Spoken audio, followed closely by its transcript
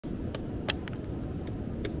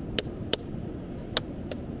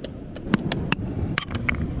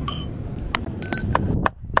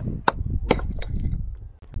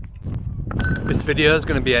video is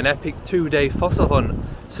going to be an epic 2-day fossil hunt,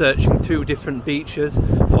 searching 2 different beaches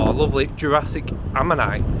for lovely Jurassic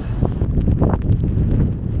ammonites.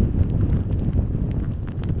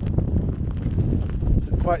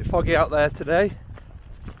 It's quite foggy out there today.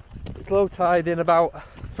 It's low tide in about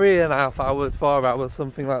 3.5 hours, 4 hours,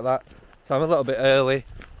 something like that. So I'm a little bit early,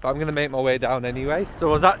 but I'm going to make my way down anyway. So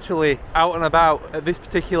I was actually out and about at this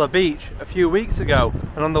particular beach a few weeks ago,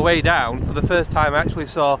 and on the way down, for the first time I actually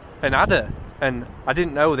saw an adder. And I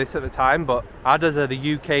didn't know this at the time, but adders are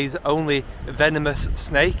the UK's only venomous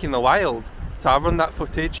snake in the wild. So I'll run that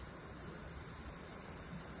footage.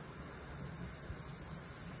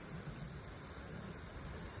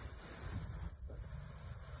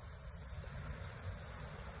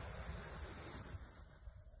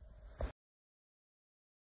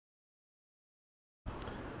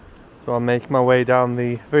 So I'm making my way down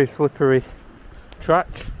the very slippery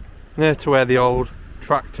track near to where the old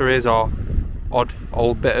tractor is, or odd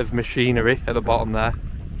old bit of machinery at the bottom there.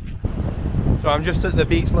 So I'm just at the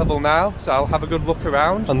beach level now, so I'll have a good look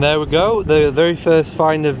around. And there we go, the very first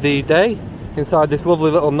find of the day. Inside this lovely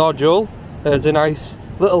little nodule, there's a nice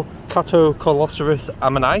little Catocolosaurus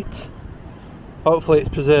ammonite. Hopefully it's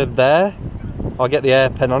preserved there. I'll get the air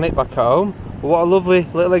pen on it back at home. But what a lovely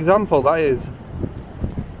little example that is.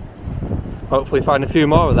 Hopefully find a few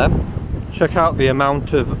more of them. Check out the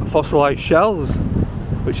amount of fossilized shells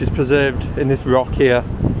which is preserved in this rock here.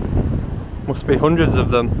 Must be hundreds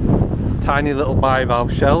of them. Tiny little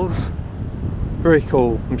bivalve shells. Very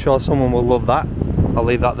cool. I'm sure someone will love that. I'll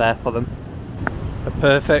leave that there for them. A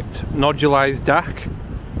perfect nodulized DAC.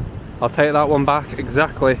 I'll take that one back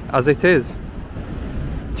exactly as it is.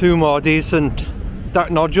 2 more decent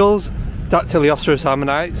DAC nodules. Dactylioceras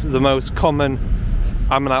ammonites, the most common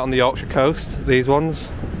ammonite on the Yorkshire coast, these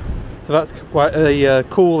ones. So that's quite a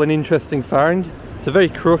cool and interesting find. It's a very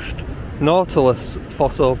crushed nautilus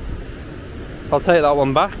fossil. I'll take that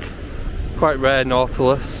one back. Quite rare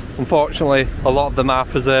nautilus. Unfortunately, a lot of them are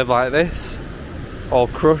preserved like this, all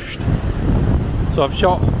crushed. So I've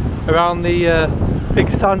shot around the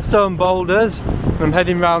big sandstone boulders, and I'm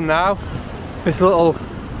heading round now. This little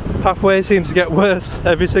pathway seems to get worse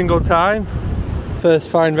every single time. First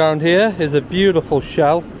find round here is a beautiful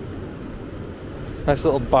shell. Nice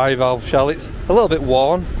little bivalve shell. It's a little bit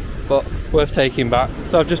worn, but worth taking back.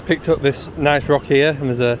 So I've just picked up this nice rock here, and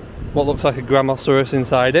there's a what looks like a Grammosaurus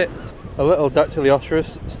inside it. A little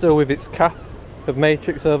Dactylioceras still with its cap of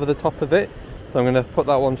matrix over the top of it. So I'm going to put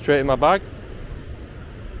that one straight in my bag.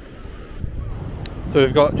 So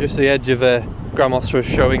we've got just the edge of a Grammosaurus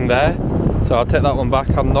showing there. So I'll take that one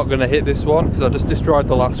back. I'm not going to hit this one because I just destroyed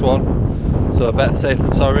the last one. So better safe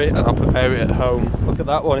than sorry, and I'll prepare it at home. Look at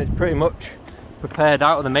that one, it's pretty much prepared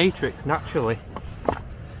out of the matrix naturally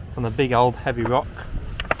on the big old heavy rock.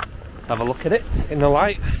 Let's have a look at it in the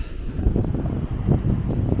light.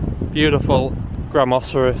 Beautiful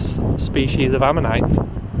Grammosaurus species of ammonite.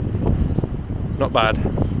 Not bad.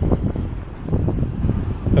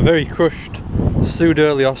 A very crushed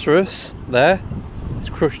Pseudolioceras there. It's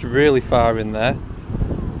crushed really far in there,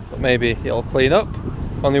 but maybe it'll clean up.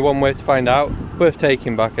 Only one way to find out, worth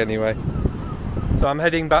taking back anyway. So I'm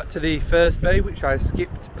heading back to the first bay, which I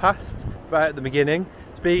skipped past right at the beginning.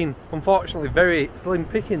 It's been unfortunately very slim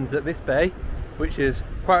pickings at this bay, which is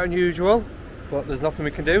quite unusual, but there's nothing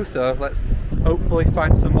we can do, so let's hopefully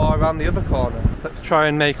find some more around the other corner. Let's try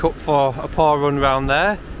and make up for a poor run round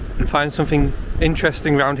there and find something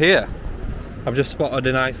interesting around here. I've just spotted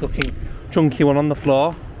a nice looking chunky one on the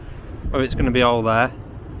floor, or it's going to be all there.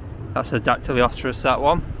 That's a Dactylioceras, that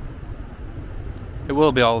one. It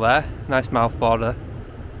will be all there. Nice mouth border.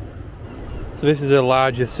 So this is a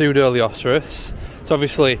larger Pseudolioceras. It's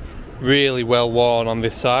obviously really well worn on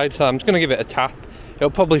this side, so I'm just going to give it a tap. It'll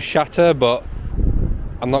probably shatter, but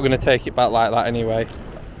I'm not going to take it back like that anyway.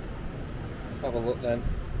 Let's have a look then.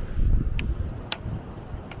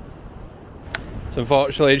 So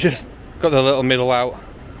unfortunately, it just got the little middle out.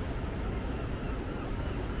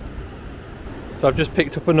 So I've just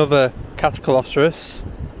picked up another Catocolosaurus.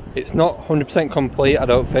 It's not 100% complete, I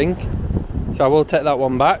don't think. So I will take that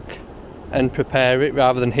one back and prepare it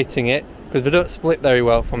rather than hitting it, because they don't split very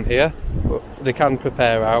well from here, but they can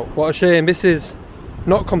prepare out. What a shame, this is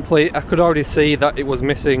not complete. I could already see that it was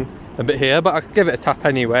missing a bit here, but I could give it a tap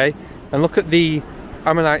anyway. And look at the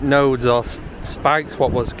ammonite nodes or spikes,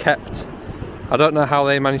 what was kept. I don't know how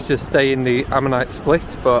they managed to stay in the ammonite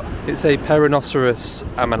split, but it's a Perinoceras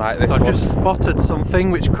ammonite, this one. I've just spotted something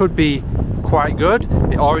which could be quite good,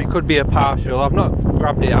 or it could be a partial. I've not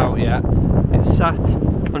grabbed it out yet. It's sat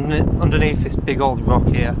underneath this big old rock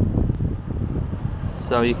here.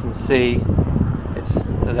 So you can see it's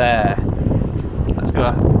there.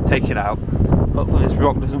 go take it out. Hopefully this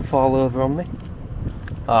rock doesn't fall over on me.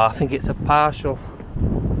 Oh, I think it's a partial.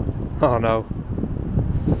 Oh no.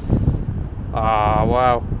 Ah,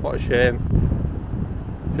 wow, what a shame.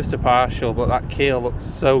 Just a partial, but that keel looks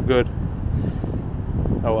so good.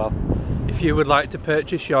 Oh well. If you would like to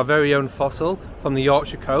purchase your very own fossil from the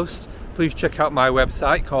Yorkshire coast, please check out my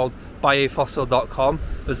website called buyafossil.com.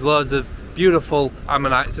 There's loads of beautiful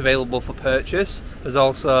ammonites available for purchase. There's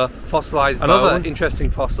also fossilised and other interesting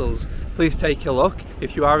fossils. Please take a look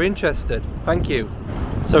if you are interested. Thank you.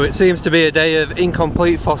 So it seems to be a day of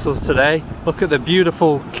incomplete fossils today. Look at the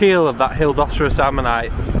beautiful keel of that Hildoceras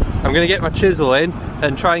ammonite. I'm going to get my chisel in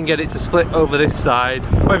and try and get it to split over this side.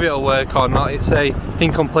 Whether it'll work or not, it's a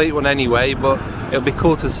incomplete one anyway, but it'll be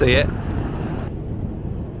cool to see it.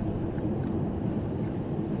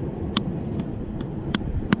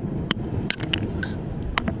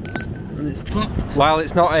 While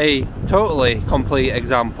it's not a totally complete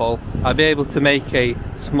example, I'll be able to make a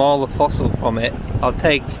smaller fossil from it. I'll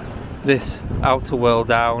take this outer whorl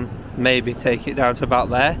down, maybe take it down to about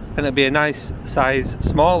there, and it'll be a nice size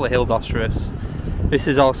smaller Hildoceras. This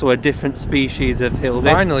is also a different species of Hildy.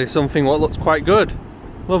 Finally something what looks quite good.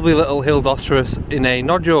 Lovely little Hildoceras in a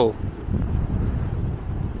nodule.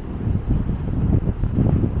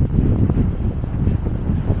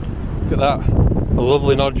 Look at that. A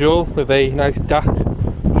lovely nodule with a nice dac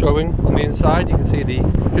showing on the inside. You can see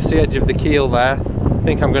just the edge of the keel there. I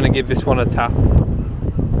think I'm going to give this one a tap.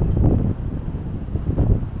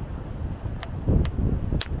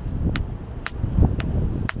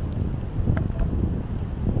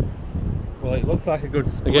 Well, it looks like a good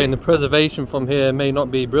split. Again, the preservation from here may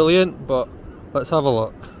not be brilliant, but let's have a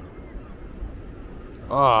look.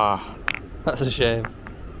 Ah, that's a shame.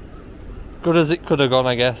 Good as it could have gone,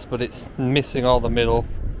 I guess, but it's missing all the middle.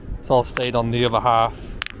 It's all stayed on the other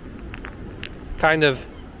half. Kind of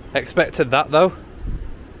expected that though.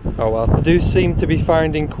 Oh well. I do seem to be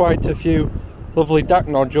finding quite a few lovely dac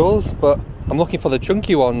nodules, but I'm looking for the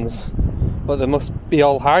chunky ones. But they must be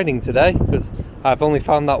all hiding today, because I've only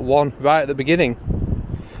found that one right at the beginning.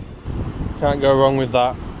 Can't go wrong with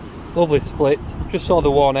that. Lovely split. Just saw the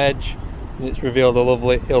one edge, and it's revealed a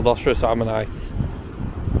lovely Hildoceras ammonite.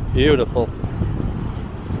 Beautiful.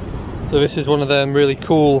 So this is one of them really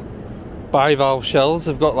cool bivalve shells.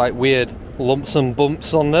 They've got like weird lumps and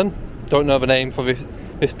bumps on them. Don't know the name for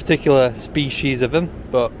this particular species of them,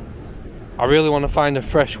 but I really want to find a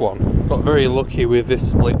fresh one. Got very lucky with this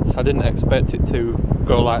split. I didn't expect it to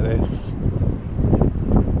go like this.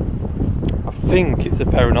 I think it's a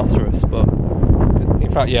Perinoceras, but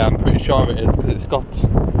in fact, yeah, I'm pretty sure it is, because it's got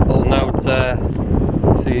little nodes there.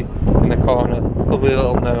 See in the corner, lovely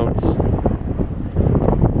little nodes.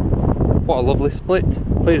 What a lovely split.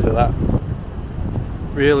 Pleased with that.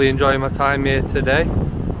 Really enjoying my time here today.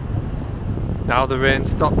 Now the rain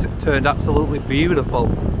stopped, it's turned absolutely beautiful.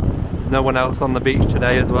 No one else on the beach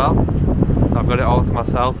today as well, so I've got it all to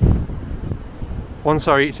myself. Once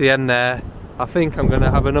I reach the end there, I think I'm going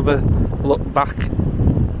to have another look back,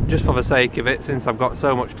 just for the sake of it, since I've got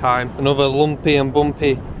so much time. Another lumpy and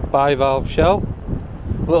bumpy bivalve shell.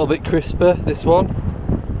 A little bit crisper, this one,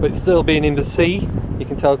 but it's still being in the sea. You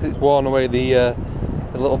can tell because it's worn away the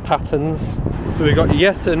little patterns. So we got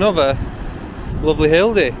yet another lovely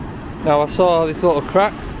Hildy. Now I saw this little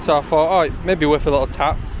crack, so I thought, oh, it may be worth a little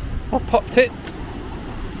tap. I popped it,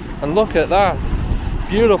 and look at that.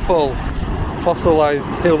 Beautiful fossilised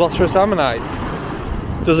Hildoceras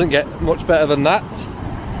ammonite. Doesn't get much better than that,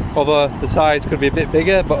 although the size could be a bit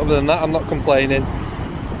bigger, but other than that I'm not complaining.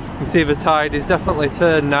 You can see the tide is definitely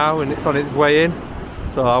turned now and it's on its way in,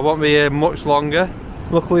 so I won't be here much longer.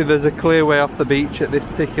 Luckily there's a clear way off the beach at this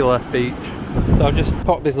particular beach. So I've just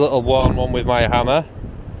popped this little worn one with my hammer,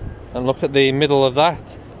 and look at the middle of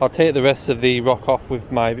that. I'll take the rest of the rock off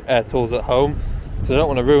with my air tools at home, because I don't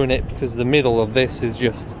want to ruin it, because the middle of this is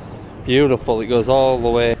just beautiful. It goes all the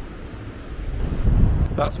way.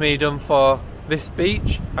 That's me done for this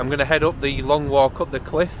beach. I'm going to head up the long walk up the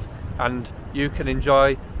cliff, and you can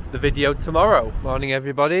enjoy the video tomorrow. Morning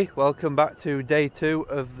everybody, welcome back to day 2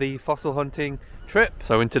 of the fossil hunting trip.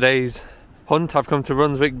 So in today's hunt I've come to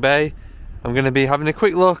Runswick Bay. I'm going to be having a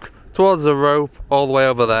quick look towards the rope all the way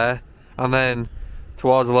over there, and then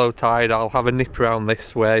towards low tide I'll have a nip around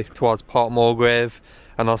this way towards Port Mulgrave,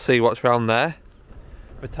 and I'll see what's around there.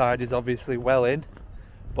 The tide is obviously well in,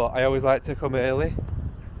 but I always like to come early.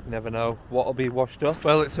 You never know what will be washed up.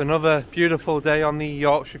 Well, it's another beautiful day on the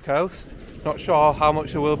Yorkshire coast. Not sure how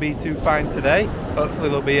much there will be to find today. Hopefully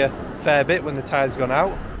there'll be a fair bit when the tide's gone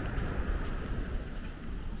out.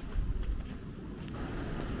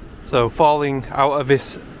 So falling out of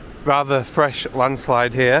this rather fresh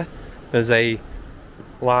landslide here. There's a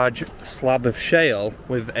large slab of shale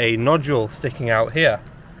with a nodule sticking out here,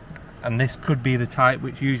 and this could be the type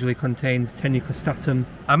which usually contains tenucostatum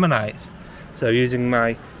ammonites. So using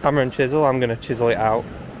my hammer and chisel, I'm going to chisel it out.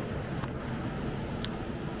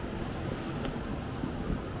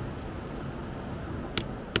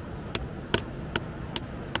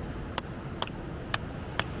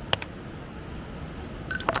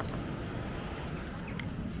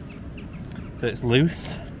 So it's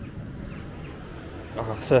loose.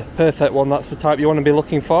 Oh, it's a perfect one. That's the type you want to be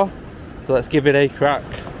looking for. So let's give it a crack.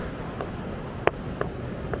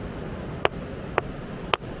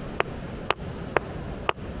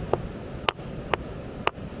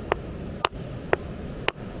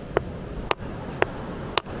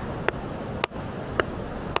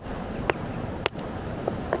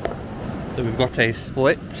 So we've got a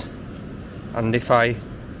split, and if I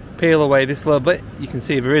peel away this little bit, you can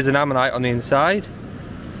see there is an ammonite on the inside.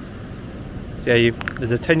 So yeah,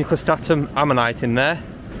 there's a tenucostatum ammonite in there,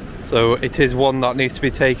 so it is one that needs to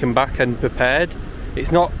be taken back and prepared.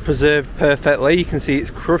 It's not preserved perfectly. You can see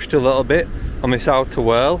it's crushed a little bit on this outer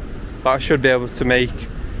whorl, but I should be able to make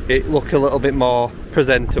it look a little bit more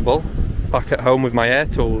presentable back at home with my air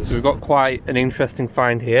tools. So we've got quite an interesting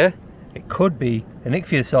find here. It could be an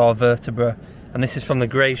ichthyosaur vertebra, and this is from the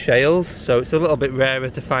grey shales, so it's a little bit rarer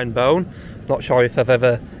to find bone. Not sure if I've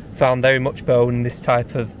ever found very much bone in this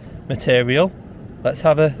type of material. Let's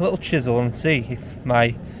have a little chisel and see if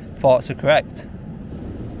my thoughts are correct.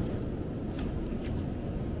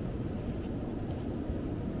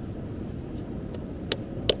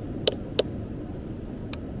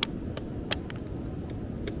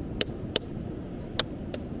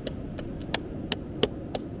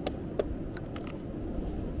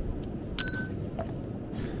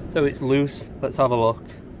 So it's loose. Let's have a look.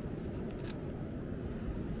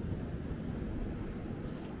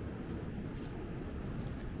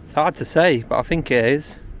 It's hard to say, but I think it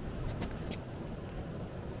is.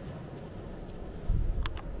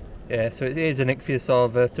 Yeah, so it is an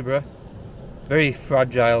ichthyosaur vertebra. Very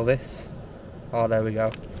fragile, this. Oh, there we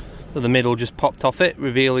go. So the middle just popped off it,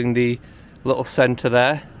 revealing the little centre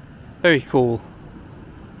there. Very cool.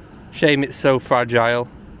 Shame it's so fragile.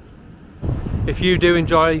 If you do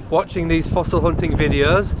enjoy watching these fossil hunting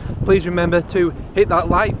videos, please remember to hit that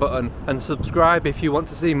like button and subscribe if you want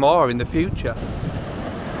to see more in the future.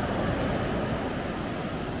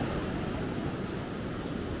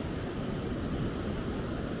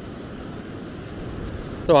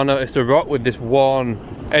 So I noticed a rock with this worn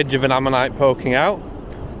edge of an ammonite poking out.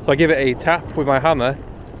 So I give it a tap with my hammer,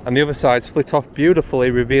 and the other side split off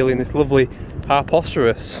beautifully, revealing this lovely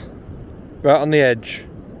Harpoceros right on the edge.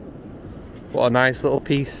 What a nice little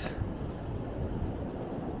piece.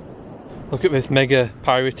 Look at this mega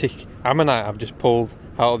pyritic ammonite I've just pulled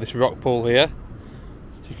out of this rock pool here.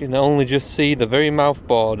 So you can only just see the very mouth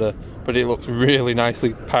border, but it looks really nicely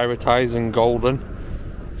pyritized and golden.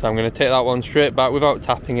 So I'm going to take that one straight back without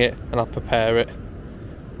tapping it, and I'll prepare it.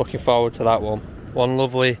 Looking forward to that one. One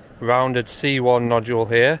lovely rounded C1 nodule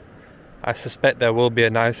here. I suspect there will be a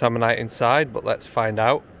nice ammonite inside, but let's find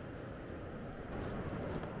out.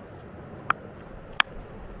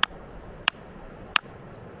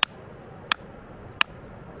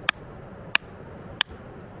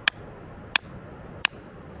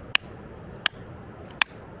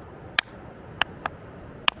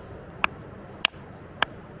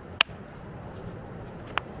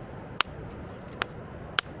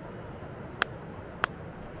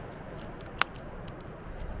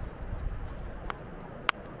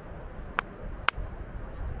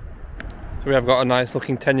 So we have got a nice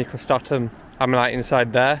looking tenucostatum ammonite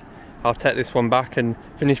inside there. I'll take this one back and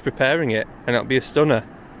finish preparing it, and it'll be a stunner.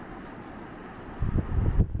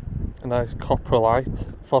 A nice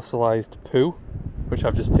coprolite fossilised poo, which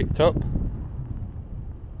I've just picked up.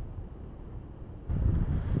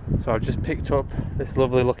 So I've just picked up this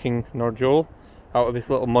lovely looking nodule out of this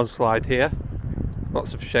little mudslide here.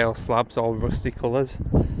 Lots of shale slabs, all rusty colours.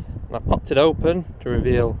 And I popped it open to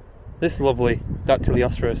reveal this lovely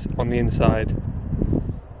Dactylioceras on the inside.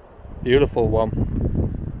 Beautiful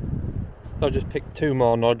one. I'll just pick two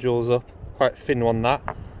more nodules up, quite a thin one that.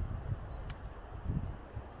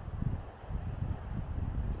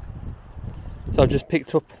 So I've just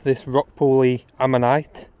picked up this rock pooly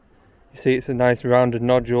ammonite. You see it's a nice rounded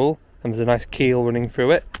nodule and there's a nice keel running through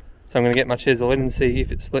it. So I'm going to get my chisel in and see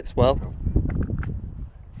if it splits well.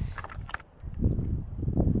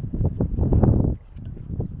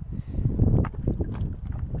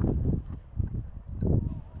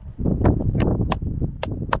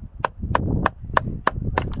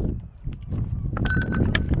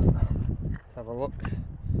 a look.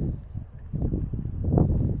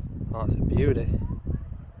 Oh, it's a beauty.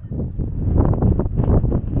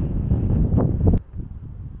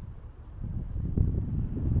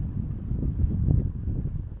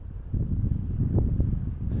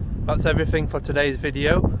 That's everything for today's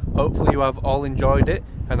video. Hopefully you have all enjoyed it,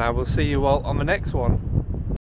 and I will see you all on the next one.